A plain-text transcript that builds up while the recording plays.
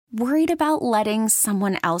Worried about letting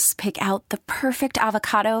someone else pick out the perfect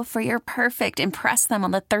avocado for your perfect impress them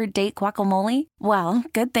on the third date guacamole? Well,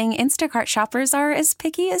 good thing Instacart shoppers are as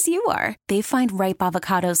picky as you are. They find ripe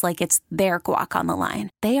avocados like it's their guac on the line.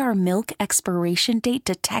 They are milk expiration date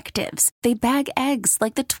detectives. They bag eggs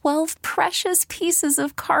like the 12 precious pieces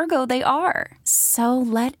of cargo they are. So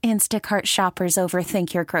let Instacart shoppers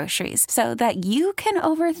overthink your groceries so that you can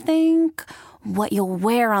overthink what you'll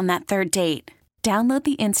wear on that third date. Download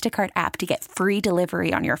the Instacart app to get free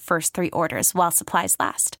delivery on your first 3 orders while supplies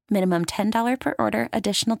last. Minimum $10 per order.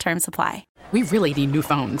 Additional terms apply. We really need new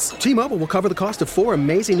phones. T-Mobile will cover the cost of 4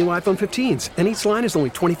 amazing new iPhone 15s, and each line is only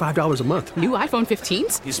 $25 a month. New iPhone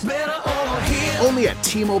 15s? It's better over here. Only at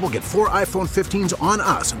T-Mobile, get 4 iPhone 15s on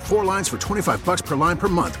us and 4 lines for $25 per line per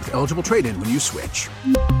month with eligible trade-in when you switch.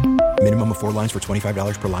 Minimum of 4 lines for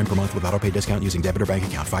 $25 per line per month with autopay discount using debit or bank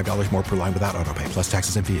account. $5 more per line without autopay, plus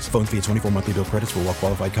taxes and fees. Phone fee at 24 monthly bill credits for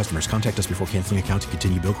well-qualified customers. Contact us before canceling account to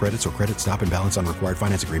continue bill credits or credit stop and balance on required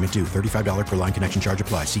finance agreement due. $35 per line connection charge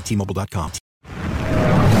applies. See T-Mobile.com.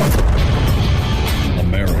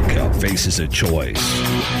 America faces a choice.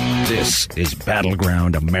 This is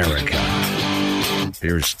Battleground America.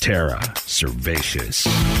 Here's Tara Servatius.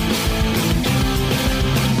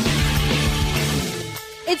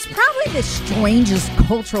 It's probably the strangest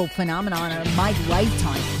cultural phenomenon of my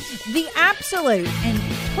lifetime. The absolute and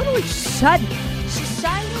totally sudden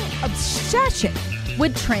societal obsession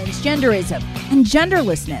with transgenderism and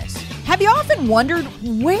genderlessness. Have you often wondered,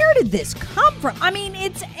 where did this come from? I mean,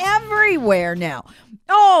 it's everywhere now.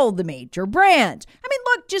 All the major brands. I mean,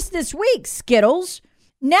 look, just this week, Skittles.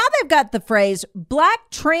 Now they've got the phrase Black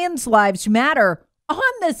Trans Lives Matter on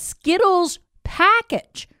the Skittles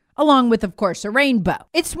package, along with, of course, a rainbow.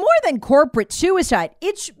 It's more than corporate suicide.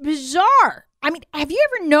 It's bizarre. I mean, have you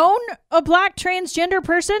ever known a Black transgender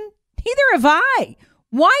person? Neither have I.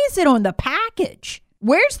 Why is it on the package?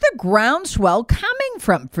 Where's the groundswell coming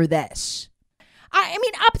from for this? I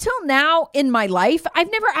mean, up till now in my life,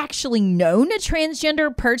 I've never actually known a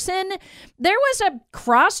transgender person. There was a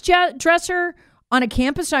cross-dresser on a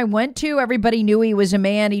campus I went to. Everybody knew he was a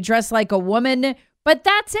man. He dressed like a woman, but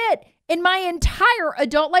that's it. In my entire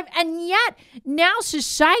adult life. And yet now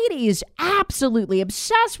society is absolutely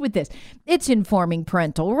obsessed with this. It's informing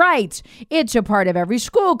parental rights. It's a part of every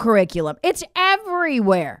school curriculum. It's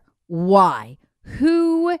everywhere. Why?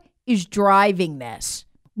 Who is driving this?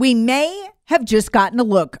 We may have just gotten a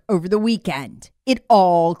look over the weekend. It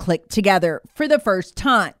all clicked together for the first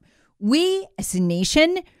time. We as a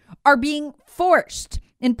nation are being forced,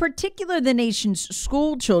 in particular the nation's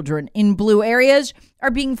school children in blue areas,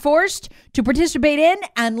 are being forced to participate in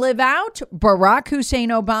and live out Barack Hussein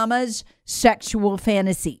Obama's sexual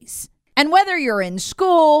fantasies. And whether you're in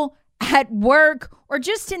school, at work, or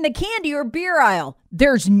just in the candy or beer aisle,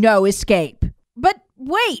 there's no escape. But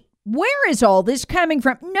wait, where is all this coming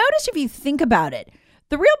from? Notice if you think about it,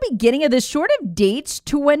 the real beginning of this sort of dates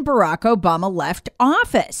to when Barack Obama left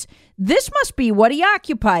office. This must be what he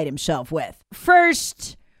occupied himself with.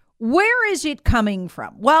 First, where is it coming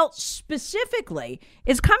from? Well, specifically,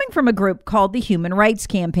 it's coming from a group called the Human Rights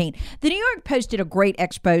Campaign. The New York Post did a great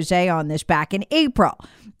expose on this back in April.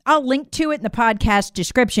 I'll link to it in the podcast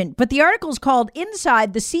description, but the article is called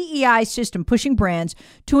Inside the CEI System Pushing Brands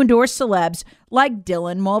to Endorse Celebs Like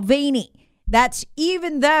Dylan Mulvaney. That's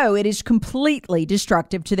even though it is completely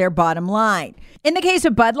destructive to their bottom line. In the case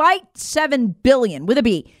of Bud Light, $7 billion with a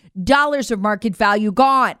B dollars of market value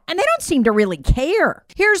gone, and they don't seem to really care.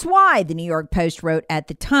 Here's why, the New York Post wrote at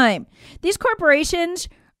the time. These corporations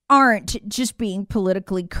aren't just being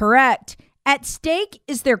politically correct. At stake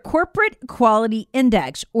is their Corporate Equality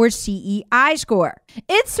Index, or CEI score.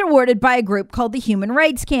 It's awarded by a group called the Human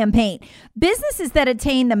Rights Campaign. Businesses that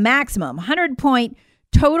attain the maximum 100-point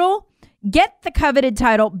total get the coveted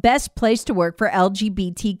title Best Place to Work for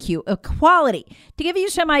LGBTQ Equality. To give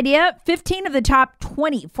you some idea, 15 of the top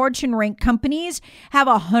 20 Fortune-ranked companies have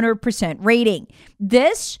a 100% rating.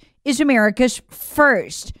 This is America's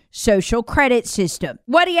first social credit system.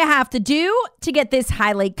 What do you have to do to get this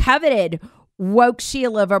highly coveted woke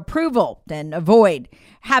seal of approval? Then avoid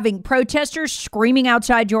having protesters screaming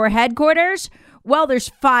outside your headquarters. Well, there's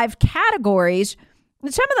 5 categories.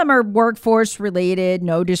 Some of them are workforce related,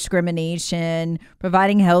 no discrimination,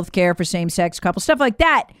 providing health care for same-sex couples, stuff like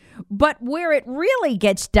that. But where it really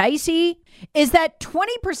gets dicey is that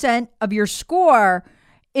 20% of your score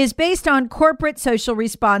is based on corporate social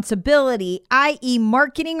responsibility, i.e.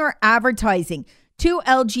 marketing or advertising to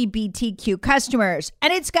LGBTQ customers.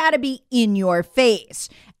 And it's got to be in your face.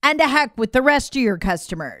 And to heck with the rest of your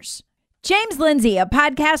customers. James Lindsay, a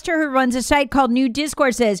podcaster who runs a site called New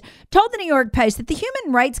Discourses, told the New York Post that the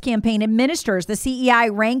Human Rights Campaign administers the CEI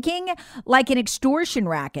ranking like an extortion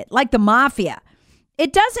racket, like the mafia.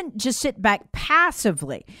 It doesn't just sit back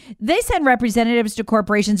passively. They send representatives to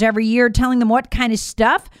corporations every year telling them what kind of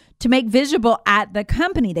stuff to make visible at the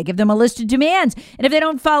company. They give them a list of demands. And if they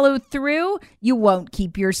don't follow through, you won't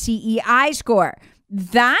keep your CEI score.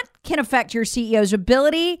 That can affect your CEO's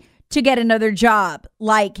ability to get another job,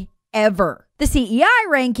 like ever. The CEI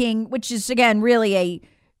ranking, which is, again, really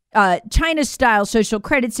a China-style social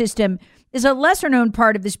credit system, is a lesser-known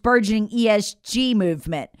part of this burgeoning ESG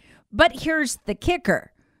movement. But here's the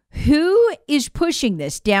kicker. Who is pushing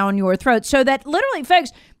this down your throat so that literally,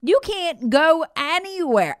 folks, you can't go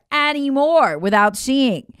anywhere anymore without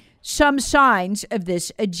seeing some signs of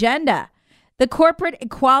this agenda? The Corporate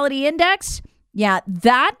Equality Index, yeah,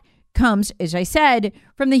 that comes, as I said,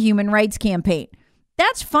 from the Human Rights Campaign.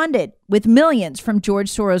 That's funded with millions from George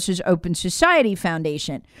Soros' Open Society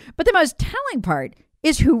Foundation. But the most telling part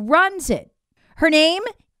is who runs it. Her name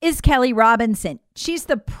is Kelly Robinson. She's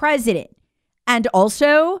the president and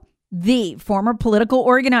also the former political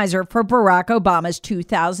organizer for Barack Obama's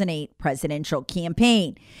 2008 presidential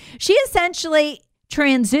campaign. She essentially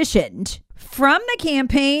transitioned from the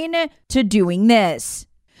campaign to doing this.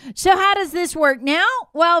 So how does this work now?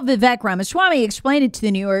 Well, Vivek Ramaswamy explained it to the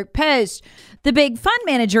New York Post. The big fund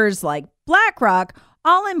managers like BlackRock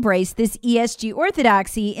all embrace this ESG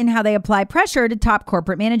orthodoxy in how they apply pressure to top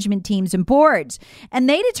corporate management teams and boards. And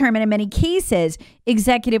they determine in many cases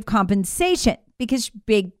executive compensation because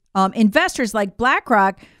big investors like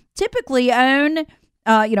BlackRock typically own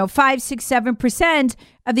 5, 6, 7%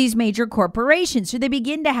 of these major corporations. So they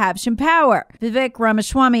begin to have some power. Vivek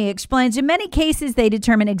Ramaswamy explains in many cases they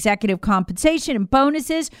determine executive compensation and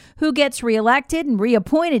bonuses, who gets reelected and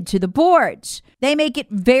reappointed to the boards. They make it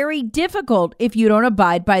very difficult if you don't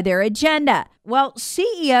abide by their agenda. Well,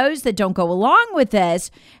 CEOs that don't go along with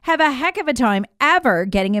this have a heck of a time ever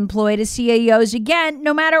getting employed as CEOs again,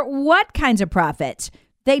 no matter what kinds of profits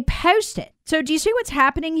they post it. So do you see what's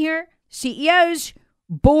happening here? CEOs,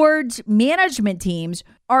 boards, management teams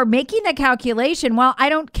are making the calculation, well, I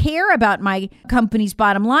don't care about my company's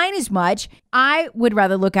bottom line as much. I would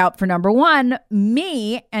rather look out for number one,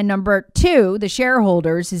 me, and number two, the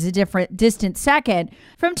shareholders, is a distant second.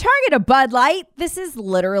 From Target to Bud Light, this is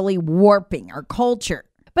literally warping our culture.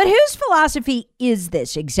 But whose philosophy is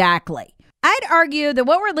this exactly? I'd argue that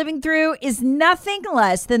what we're living through is nothing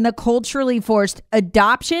less than the culturally forced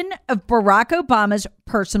adoption of Barack Obama's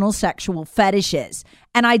personal sexual fetishes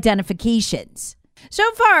and identifications. So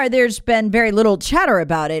far, there's been very little chatter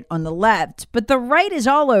about it on the left, but the right is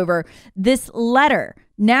all over this letter,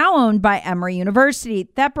 now owned by Emory University,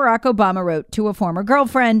 that Barack Obama wrote to a former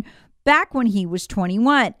girlfriend back when he was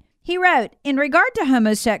 21. He wrote, "In regard to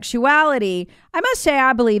homosexuality, I must say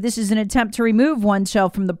I believe this is an attempt to remove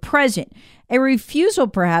oneself from the present, a refusal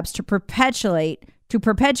perhaps to perpetuate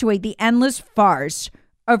the endless farce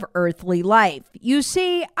of earthly life. You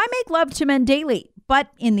see, I make love to men daily, but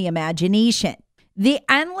in the imagination." The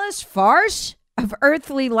endless farce of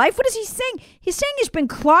earthly life? What is he saying? He's saying he's been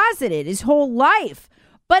closeted his whole life.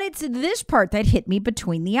 But it's this part that hit me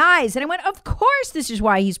between the eyes. And I went, of course, this is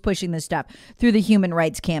why he's pushing this stuff through the Human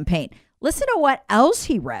Rights Campaign. Listen to what else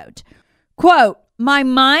he wrote. Quote, "My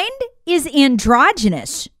mind is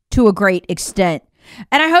androgynous to a great extent,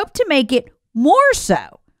 and I hope to make it more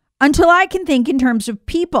so until I can think in terms of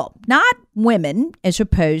people, not women as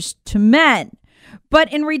opposed to men.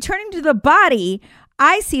 But in returning to the body,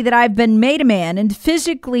 I see that I've been made a man, and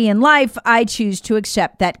physically in life, I choose to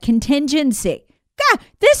accept that contingency." God,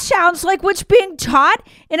 this sounds like what's being taught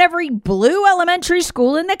in every blue elementary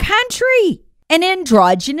school in the country. An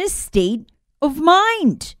androgynous state of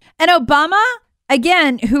mind. And Obama,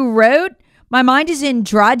 again, who wrote, "My mind is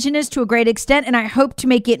androgynous to a great extent, and I hope to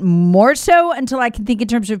make it more so until I can think in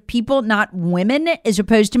terms of people, not women, as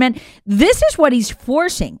opposed to men." This is what he's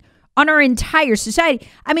forcing on our entire society.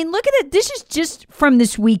 I mean, look at it. This is just from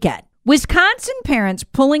this weekend. Wisconsin parents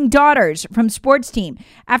pulling daughters from sports team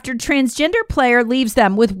after transgender player leaves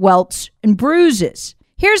them with welts and bruises.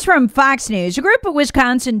 Here's from Fox News. A group of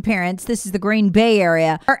Wisconsin parents, this is the Green Bay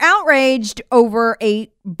area, are outraged over a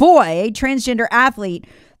boy, a transgender athlete,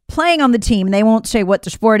 playing on the team, and they won't say what the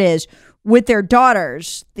sport is, with their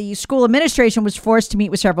daughters. The school administration was forced to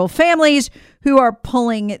meet with several families who are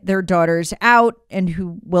pulling their daughters out and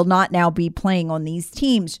who will not now be playing on these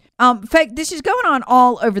teams. In fact, this is going on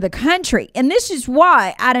all over the country. And this is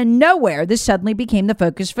why, out of nowhere, this suddenly became the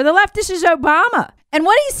focus for the left. This is Obama. And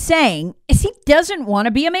what he's saying is he doesn't want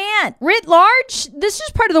to be a man. Writ large, this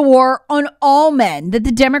is part of the war on all men that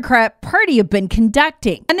the Democrat Party have been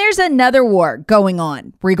conducting. And there's another war going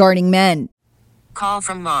on regarding men. Call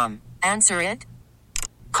from mom. Answer it.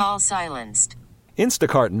 Call silenced.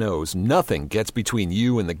 Instacart knows nothing gets between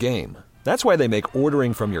you and the game. That's why they make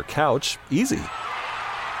ordering from your couch easy.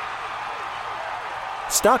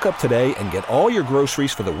 Stock up today and get all your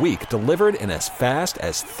groceries for the week delivered in as fast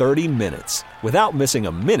as 30 minutes without missing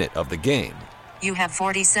a minute of the game. You have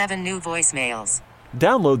 47 new voicemails.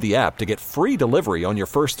 Download the app to get free delivery on your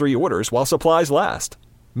first 3 orders while supplies last.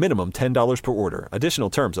 Minimum $10 per order. Additional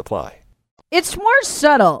terms apply. It's more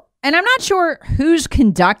subtle, and I'm not sure who's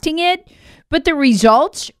conducting it, but the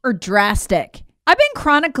results are drastic. I've been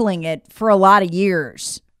chronicling it for a lot of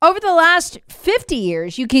years. Over the last 50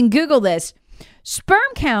 years, you can Google this, sperm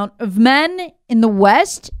count of men in the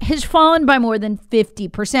West has fallen by more than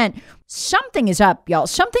 50%. Something is up, y'all.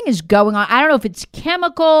 Something is going on. I don't know if it's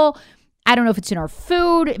chemical. I don't know if it's in our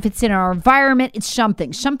food, if it's in our environment. It's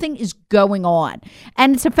something. Something is going on.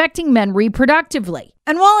 And it's affecting men reproductively.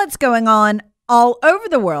 And while it's going on all over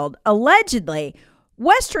the world, allegedly,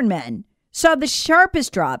 Western men saw the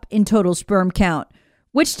sharpest drop in total sperm count,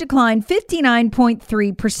 which declined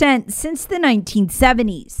 59.3% since the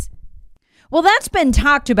 1970s. Well, that's been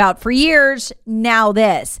talked about for years. Now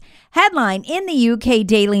this. Headline in the UK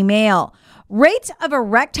Daily Mail. Rates of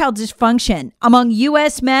erectile dysfunction among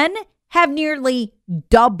U.S. men have nearly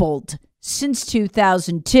doubled since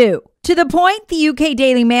 2002. To the point, the UK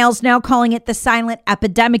Daily Mail's now calling it the silent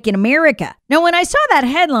epidemic in America. Now, when I saw that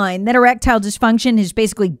headline that erectile dysfunction has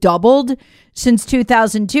basically doubled since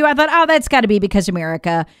 2002, I thought, oh, that's got to be because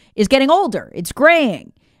America is getting older. It's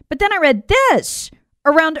graying. But then I read this.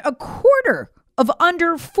 Around a quarter of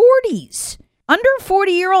under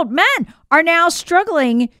 40-year-old men are now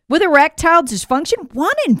struggling with erectile dysfunction.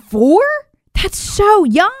 1 in 4? That's so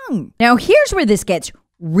young. Now, here's where this gets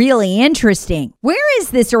really interesting. Where is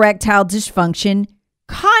this erectile dysfunction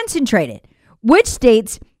concentrated? Which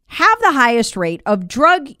states have the highest rate of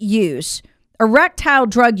drug use, erectile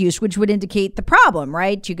drug use, which would indicate the problem,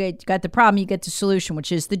 right? You got the problem, you get the solution,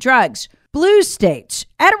 which is the drugs. Blue states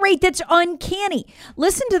at a rate that's uncanny.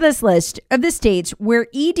 Listen to this list of the states where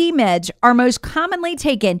ED meds are most commonly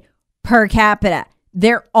taken per capita.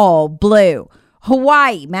 They're all blue.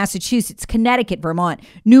 Hawaii, Massachusetts, Connecticut, Vermont,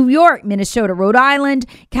 New York, Minnesota, Rhode Island,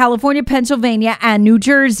 California, Pennsylvania, and New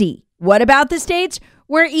Jersey. What about the states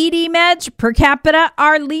where ED meds per capita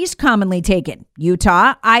are least commonly taken?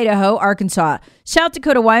 Utah, Idaho, Arkansas, South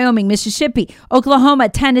Dakota, Wyoming, Mississippi, Oklahoma,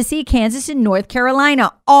 Tennessee, Kansas, and North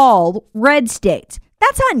Carolina, all red states.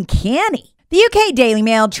 That's uncanny. The UK Daily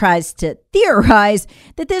Mail tries to theorize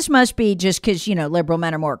that this must be just because, liberal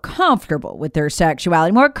men are more comfortable with their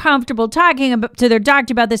sexuality, more comfortable talking to their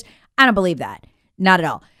doctor about this. I don't believe that. Not at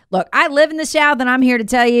all. Look, I live in the South, and I'm here to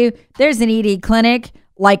tell you there's an ED clinic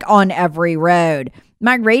like on every road.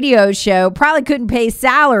 My radio show probably couldn't pay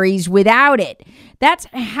salaries without it. That's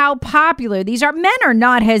how popular these are. Men are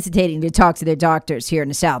not hesitating to talk to their doctors here in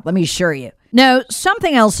the South, let me assure you. No,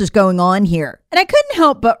 something else is going on here. And I couldn't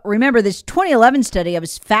help but remember this 2011 study I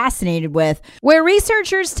was fascinated with, where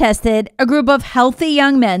researchers tested a group of healthy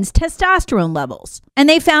young men's testosterone levels. And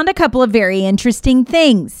they found a couple of very interesting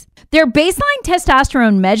things. Their baseline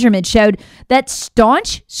testosterone measurement showed that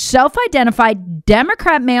staunch, self-identified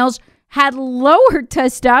Democrat males had lower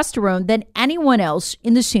testosterone than anyone else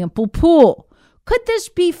in the sample pool. Could this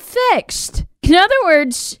be fixed? In other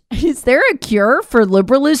words, is there a cure for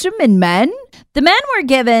liberalism in men? The men were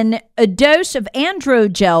given a dose of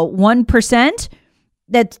androgel 1%.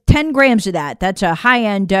 That's 10 grams of that. That's a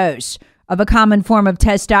high-end dose of a common form of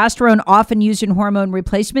testosterone often used in hormone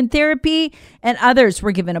replacement therapy, and others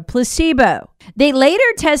were given a placebo. They later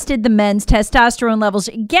tested the men's testosterone levels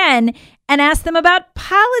again and asked them about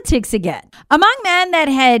politics again. Among men that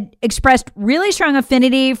had expressed really strong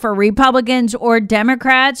affinity for Republicans or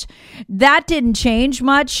Democrats, that didn't change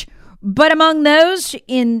much. But among those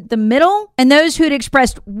in the middle and those who had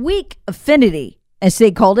expressed weak affinity, as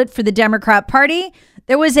they called it, for the Democrat Party,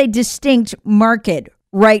 there was a distinct marked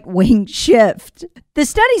right-wing shift. The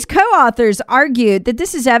study's co-authors argued that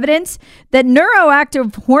this is evidence that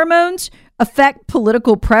neuroactive hormones affect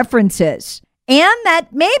political preferences, and that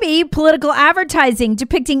maybe political advertising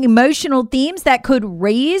depicting emotional themes that could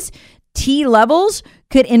raise T levels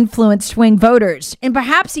could influence swing voters and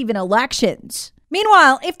perhaps even elections.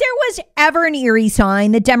 Meanwhile, if there was ever an eerie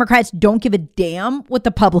sign that Democrats don't give a damn what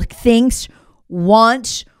the public thinks,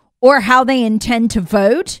 wants, or how they intend to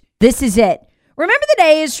vote, this is it. Remember the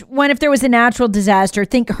days when if there was a natural disaster,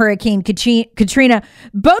 think Hurricane Katrina,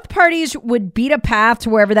 both parties would beat a path to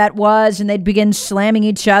wherever that was and they'd begin slamming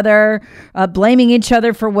each other, blaming each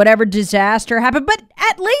other for whatever disaster happened. But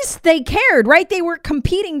at least they cared, right? They were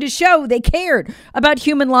competing to show they cared about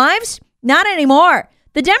human lives. Not anymore.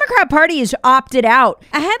 The Democrat Party has opted out.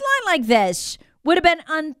 A headline like this would have been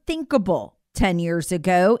unthinkable 10 years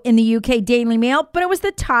ago in the UK Daily Mail, but it was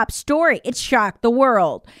the top story. It shocked the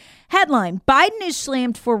world. Headline, Biden is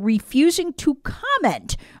slammed for refusing to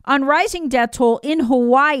comment on rising death toll in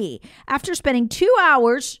Hawaii after spending 2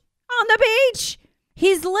 hours on the beach.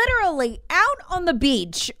 He's literally out on the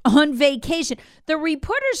beach on vacation. The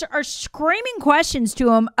reporters are screaming questions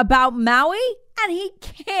to him about Maui, and he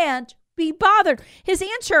can't be bothered. His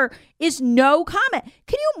answer is no comment.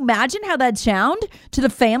 Can you imagine how that'd sound to the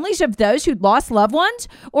families of those who'd lost loved ones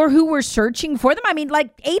or who were searching for them? I mean,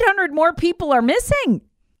 like 800 more people are missing.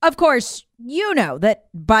 Of course, you know that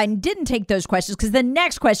Biden didn't take those questions because the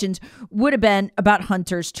next questions would have been about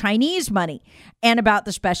Hunter's Chinese money and about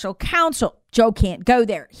the special counsel. Joe can't go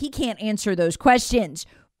there. He can't answer those questions.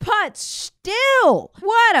 But still,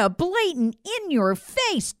 what a blatant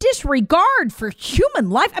in-your-face disregard for human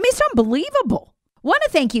life. I mean, it's unbelievable. Want to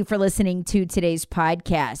thank you for listening to today's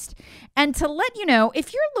podcast. And to let you know,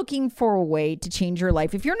 if you're looking for a way to change your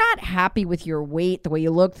life, if you're not happy with your weight, the way you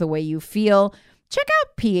look, the way you feel, check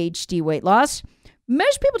out PhD Weight Loss.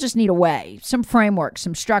 Most people just need a way, some framework,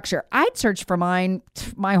 some structure. I'd searched for mine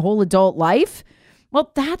my whole adult life.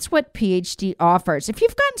 Well, that's what PhD offers. If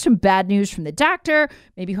you've gotten some bad news from the doctor,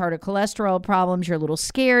 maybe heart or cholesterol problems, you're a little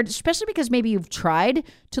scared, especially because maybe you've tried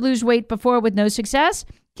to lose weight before with no success,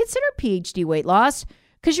 consider PhD Weight Loss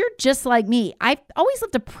because you're just like me. I've always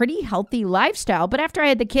lived a pretty healthy lifestyle, but after I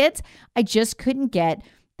had the kids, I just couldn't get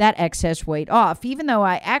that excess weight off, even though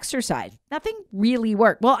I exercised. Nothing really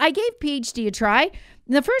worked. Well, I gave PhD a try.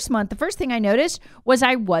 In the first month, the first thing I noticed was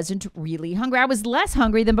I wasn't really hungry. I was less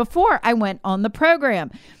hungry than before I went on the program.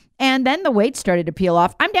 And then the weight started to peel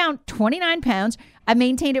off. I'm down 29 pounds. I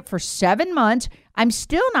maintained it for 7 months. I'm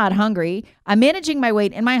still not hungry. I'm managing my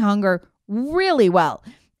weight and my hunger really well.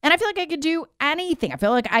 And I feel like I could do anything. I feel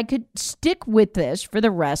like I could stick with this for the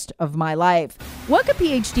rest of my life. What could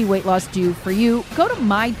PhD Weight Loss do for you? Go to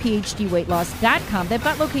myphdweightloss.com. They've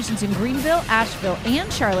got locations in Greenville, Asheville,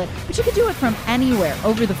 and Charlotte, but you can do it from anywhere,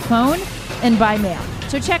 over the phone and by mail.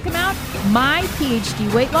 So check them out,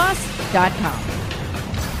 myphdweightloss.com.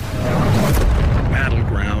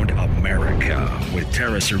 Battleground America with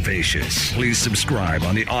Tara Servatius. Please subscribe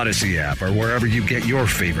on the Odyssey app or wherever you get your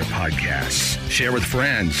favorite podcasts. Share with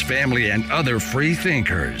friends, family, and other free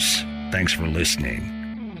thinkers. Thanks for listening.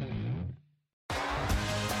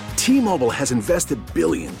 T-Mobile has invested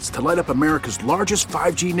billions to light up America's largest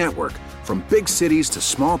 5G network, from big cities to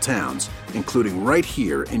small towns, including right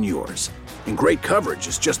here in yours. And great coverage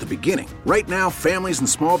is just the beginning. Right now, families and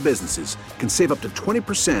small businesses can save up to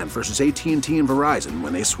 20% versus AT&T and Verizon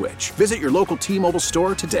when they switch. Visit your local T-Mobile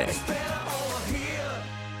store today.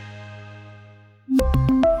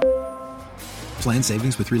 Plan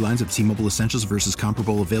savings with 3 lines of T-Mobile Essentials versus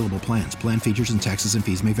comparable available plans. Plan features and taxes and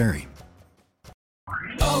fees may vary.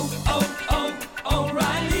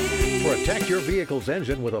 Protect your vehicle's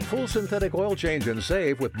engine with a full synthetic oil change and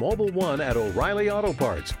save with Mobile One at O'Reilly Auto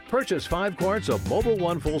Parts. Purchase 5 quarts of Mobile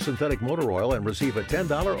One full synthetic motor oil and receive a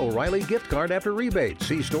 $10 O'Reilly gift card after rebate.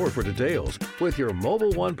 See store for details. With your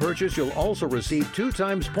Mobile One purchase, you'll also receive 2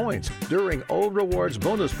 times points during O Rewards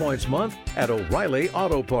Bonus Points Month at O'Reilly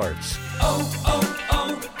Auto Parts.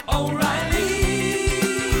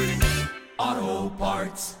 O'Reilly Auto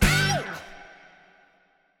Parts.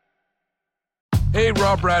 Hey,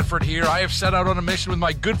 Rob Bradford here. I have set out on a mission with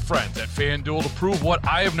my good friends at FanDuel to prove what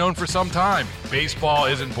I have known for some time. Baseball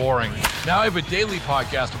isn't boring. Now I have a daily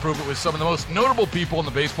podcast to prove it with some of the most notable people in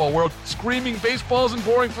the baseball world, screaming baseball isn't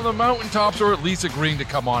boring from the mountaintops, or at least agreeing to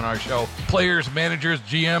come on our show. Players, managers,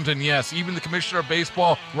 GMs, and yes, even the commissioner of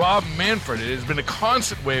baseball, Rob Manfred. It has been a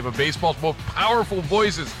constant wave of baseball's most powerful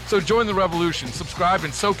voices. So join the revolution. Subscribe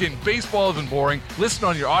and soak in Baseball Isn't Boring. Listen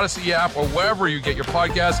on your Odyssey app or wherever you get your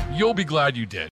podcasts. You'll be glad you did.